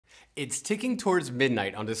It's ticking towards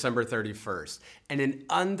midnight on December 31st, and an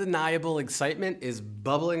undeniable excitement is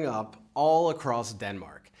bubbling up all across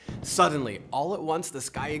Denmark. Suddenly, all at once, the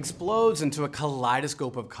sky explodes into a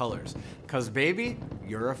kaleidoscope of colors. 'Cause baby,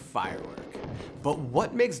 you're a firework. But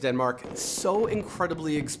what makes Denmark so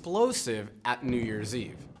incredibly explosive at New Year's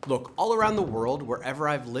Eve? Look, all around the world, wherever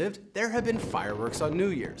I've lived, there have been fireworks on New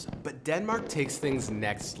Year's, but Denmark takes things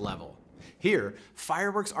next level. Here,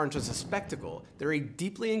 fireworks aren't just a spectacle, they're a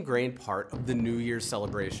deeply ingrained part of the New Year's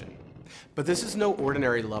celebration. But this is no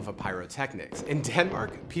ordinary love of pyrotechnics. In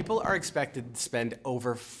Denmark, people are expected to spend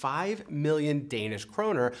over 5 million Danish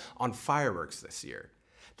kroner on fireworks this year.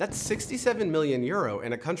 That's 67 million euro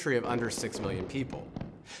in a country of under 6 million people.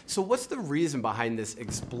 So what's the reason behind this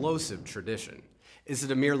explosive tradition? Is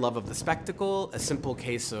it a mere love of the spectacle, a simple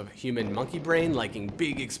case of human monkey brain liking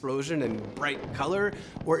big explosion and bright color,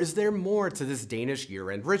 or is there more to this Danish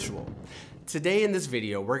year-end ritual? Today in this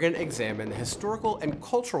video, we're going to examine the historical and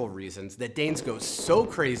cultural reasons that Danes go so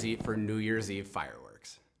crazy for New Year's Eve fireworks.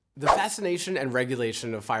 The fascination and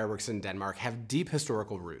regulation of fireworks in Denmark have deep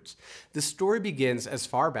historical roots. The story begins as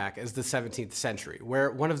far back as the 17th century,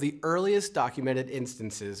 where one of the earliest documented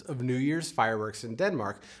instances of New Year's fireworks in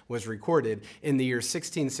Denmark was recorded in the year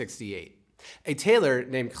 1668. A tailor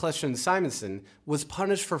named Christian Simonsen was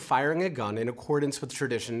punished for firing a gun in accordance with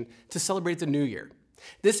tradition to celebrate the new year.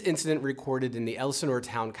 This incident, recorded in the Elsinore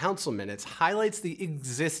Town Council minutes, highlights the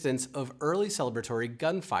existence of early celebratory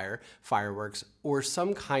gunfire, fireworks, or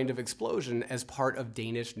some kind of explosion as part of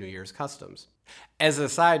Danish New Year's customs. As a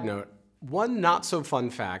side note, one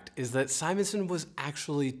not-so-fun fact is that Simonsen was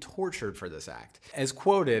actually tortured for this act. As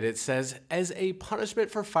quoted, it says, "As a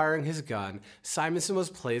punishment for firing his gun, Simonsen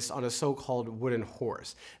was placed on a so-called wooden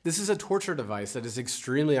horse. This is a torture device that is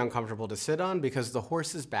extremely uncomfortable to sit on because the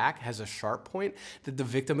horse's back has a sharp point that the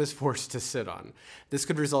victim is forced to sit on. This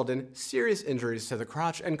could result in serious injuries to the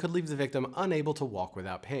crotch and could leave the victim unable to walk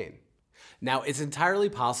without pain." Now, it's entirely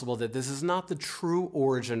possible that this is not the true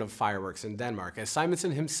origin of fireworks in Denmark, as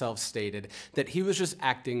Simonsen himself stated that he was just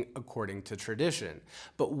acting according to tradition.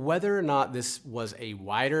 But whether or not this was a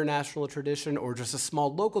wider national tradition or just a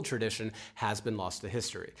small local tradition has been lost to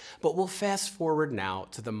history. But we'll fast forward now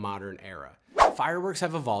to the modern era. Fireworks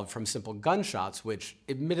have evolved from simple gunshots, which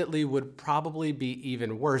admittedly would probably be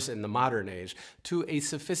even worse in the modern age, to a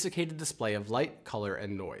sophisticated display of light, color,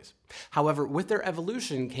 and noise. However, with their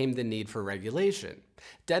evolution came the need for regulation.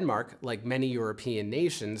 Denmark, like many European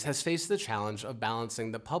nations, has faced the challenge of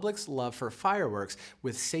balancing the public's love for fireworks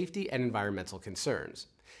with safety and environmental concerns.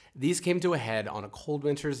 These came to a head on a cold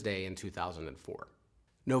winter's day in 2004.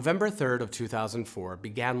 November 3rd of 2004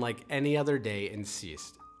 began like any other day in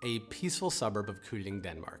Seest, a peaceful suburb of Copenhagen,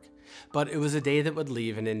 Denmark. But it was a day that would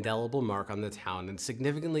leave an indelible mark on the town and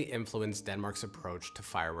significantly influence Denmark's approach to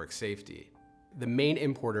fireworks safety. The main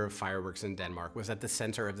importer of fireworks in Denmark was at the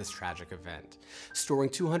center of this tragic event. Storing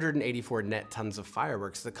 284 net tons of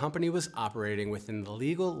fireworks, the company was operating within the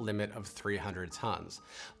legal limit of 300 tons.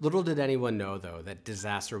 Little did anyone know, though, that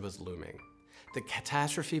disaster was looming. The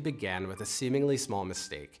catastrophe began with a seemingly small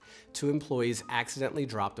mistake. 2 employees accidentally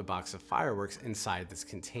dropped a box of fireworks inside this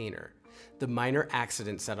container. The minor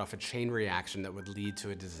accident set off a chain reaction that would lead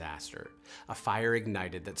to a disaster. A fire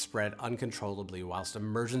ignited that spread uncontrollably whilst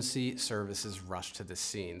emergency services rushed to the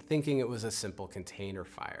scene, thinking it was a simple container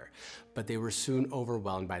fire. But they were soon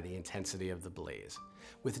overwhelmed by the intensity of the blaze.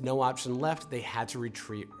 With no option left, they had to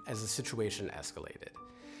retreat as the situation escalated.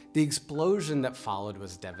 The explosion that followed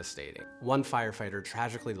was devastating. One firefighter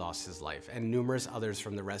tragically lost his life, and numerous others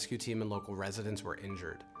from the rescue team and local residents were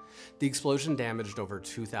injured. The explosion damaged over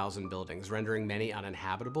 2,000 buildings, rendering many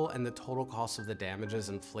uninhabitable, and the total cost of the damages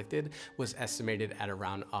inflicted was estimated at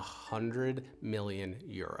around 100 million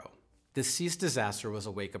euro. The Seest disaster was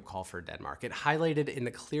a wake-up call for Denmark. It highlighted in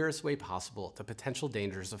the clearest way possible the potential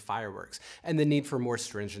dangers of fireworks and the need for more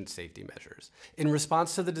stringent safety measures. In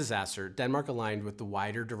response to the disaster, Denmark aligned with the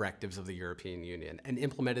wider directives of the European Union and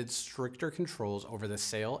implemented stricter controls over the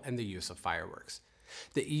sale and the use of fireworks.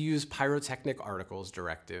 The EU's Pyrotechnic Articles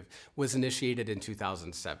Directive was initiated in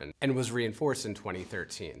 2007 and was reinforced in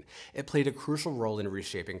 2013. It played a crucial role in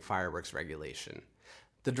reshaping fireworks regulation.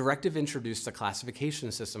 The directive introduced a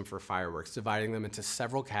classification system for fireworks, dividing them into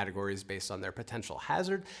several categories based on their potential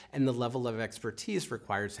hazard and the level of expertise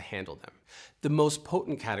required to handle them. The most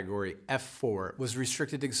potent category, F4, was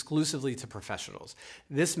restricted exclusively to professionals.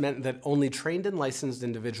 This meant that only trained and licensed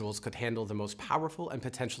individuals could handle the most powerful and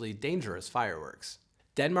potentially dangerous fireworks.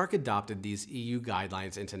 Denmark adopted these EU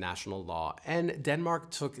guidelines into national law, and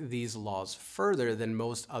Denmark took these laws further than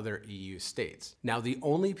most other EU states. Now, the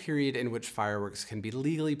only period in which fireworks can be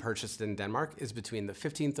legally purchased in Denmark is between the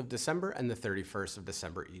 15th of December and the 31st of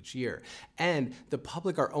December each year, and the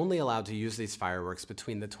public are only allowed to use these fireworks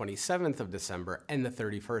between the 27th of December and the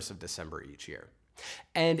 31st of December each year.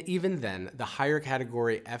 And even then, the higher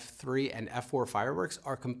category F3 and F4 fireworks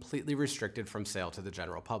are completely restricted from sale to the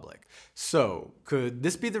general public. So, could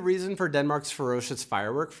this be the reason for Denmark's ferocious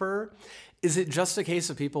firework furor? Is it just a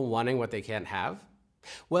case of people wanting what they can't have?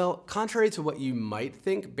 Well, contrary to what you might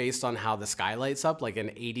think based on how the sky lights up like an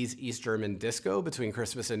 80s East German disco between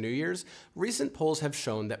Christmas and New Year's, recent polls have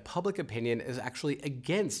shown that public opinion is actually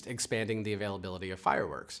against expanding the availability of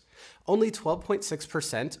fireworks. Only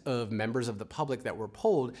 12.6% of members of the public that were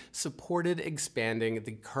polled supported expanding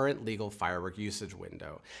the current legal firework usage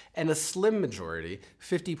window, and a slim majority,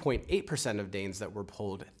 50.8% of Danes that were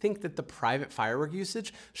polled, think that the private firework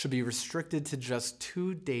usage should be restricted to just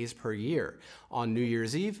 2 days per year, on New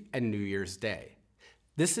Year's Eve and New Year's Day.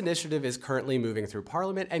 This initiative is currently moving through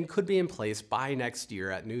Parliament and could be in place by next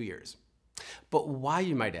year at New Year's. But why,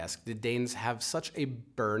 you might ask, did Danes have such a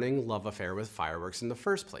burning love affair with fireworks in the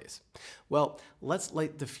first place? Well, let's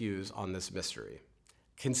light the fuse on this mystery.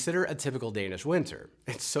 Consider a typical Danish winter.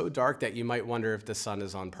 It's so dark that you might wonder if the sun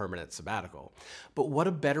is on permanent sabbatical. But what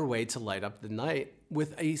a better way to light up the night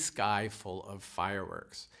with a sky full of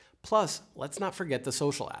fireworks. Plus, let's not forget the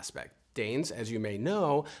social aspect. Danes, as you may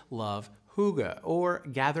know, love hygge, or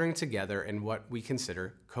gathering together in what we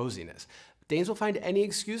consider coziness. Danes will find any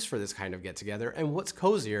excuse for this kind of get-together, and what's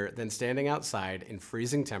cozier than standing outside in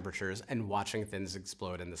freezing temperatures and watching things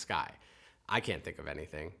explode in the sky? I can't think of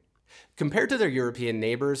anything. Compared to their European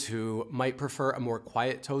neighbors who might prefer a more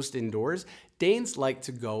quiet toast indoors, Danes like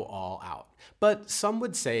to go all out. But some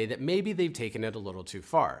would say that maybe they've taken it a little too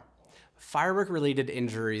far. Firework-related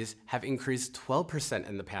injuries have increased 12%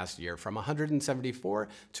 in the past year, from 174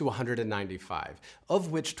 to 195,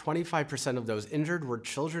 of which 25% of those injured were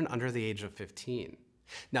children under the age of 15.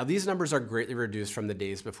 Now, these numbers are greatly reduced from the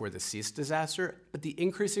days before the Seest disaster, but the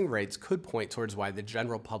increasing rates could point towards why the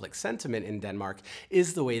general public sentiment in Denmark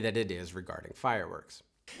is the way that it is regarding fireworks.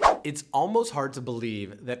 It's almost hard to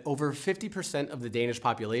believe that over 50% of the Danish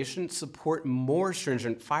population support more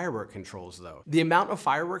stringent firework controls, though. The amount of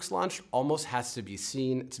fireworks launched almost has to be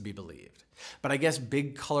seen to be believed. But I guess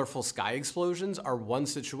big, colorful sky explosions are one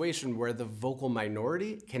situation where the vocal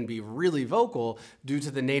minority can be really vocal due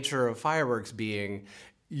to the nature of fireworks being,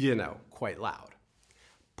 quite loud.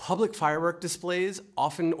 Public firework displays,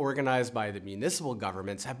 often organized by the municipal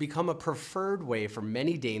governments, have become a preferred way for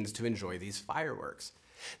many Danes to enjoy these fireworks.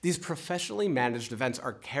 These professionally managed events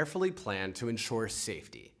are carefully planned to ensure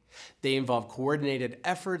safety. They involve coordinated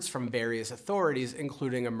efforts from various authorities,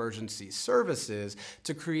 including emergency services,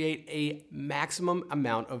 to create a maximum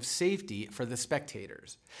amount of safety for the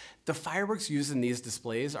spectators. The fireworks used in these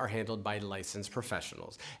displays are handled by licensed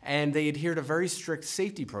professionals, and they adhere to very strict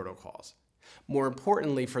safety protocols. More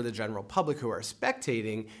importantly, for the general public who are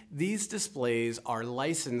spectating, these displays are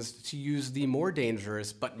licensed to use the more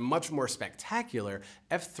dangerous but much more spectacular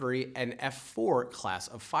F3 and F4 class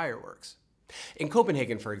of fireworks. In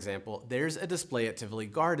Copenhagen, for example, there's a display at Tivoli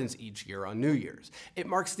Gardens each year on New Year's. It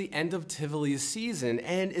marks the end of Tivoli's season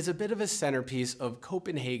and is a bit of a centerpiece of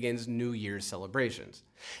Copenhagen's New Year's celebrations.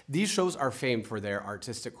 These shows are famed for their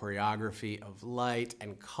artistic choreography of light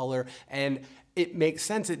and color, and it makes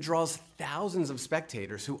sense. It draws thousands of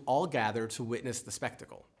spectators who all gather to witness the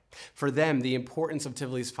spectacle. For them, the importance of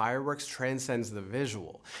Tivoli's fireworks transcends the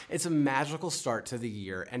visual. It's a magical start to the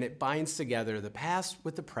year, and it binds together the past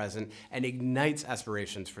with the present and ignites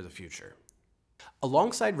aspirations for the future.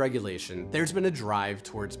 Alongside regulation, there's been a drive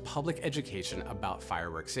towards public education about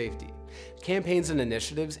firework safety. Campaigns and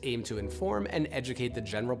initiatives aim to inform and educate the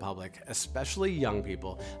general public, especially young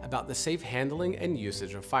people, about the safe handling and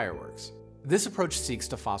usage of fireworks. This approach seeks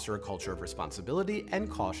to foster a culture of responsibility and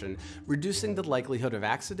caution, reducing the likelihood of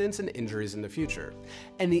accidents and injuries in the future.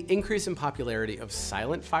 And the increase in popularity of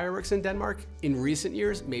silent fireworks in Denmark in recent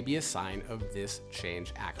years may be a sign of this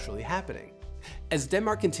change actually happening. As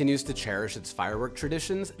Denmark continues to cherish its firework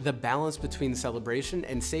traditions, the balance between celebration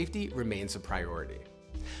and safety remains a priority.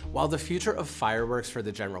 While the future of fireworks for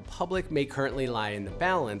the general public may currently lie in the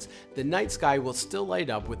balance, the night sky will still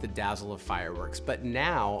light up with the dazzle of fireworks, but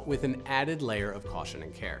now with an added layer of caution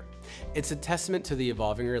and care. It's a testament to the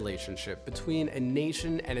evolving relationship between a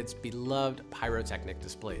nation and its beloved pyrotechnic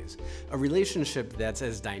displays, a relationship that's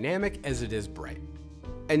as dynamic as it is bright.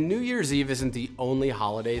 And New Year's Eve isn't the only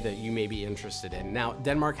holiday that you may be interested in. Now,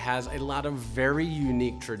 Denmark has a lot of very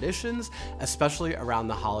unique traditions, especially around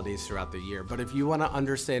the holidays throughout the year. But if you want to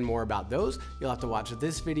understand more about those, you'll have to watch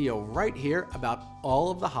this video right here about all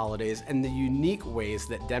of the holidays and the unique ways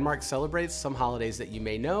that Denmark celebrates some holidays that you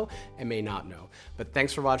may know and may not know. But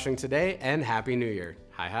thanks for watching today, and Happy New Year.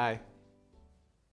 Hi, hi.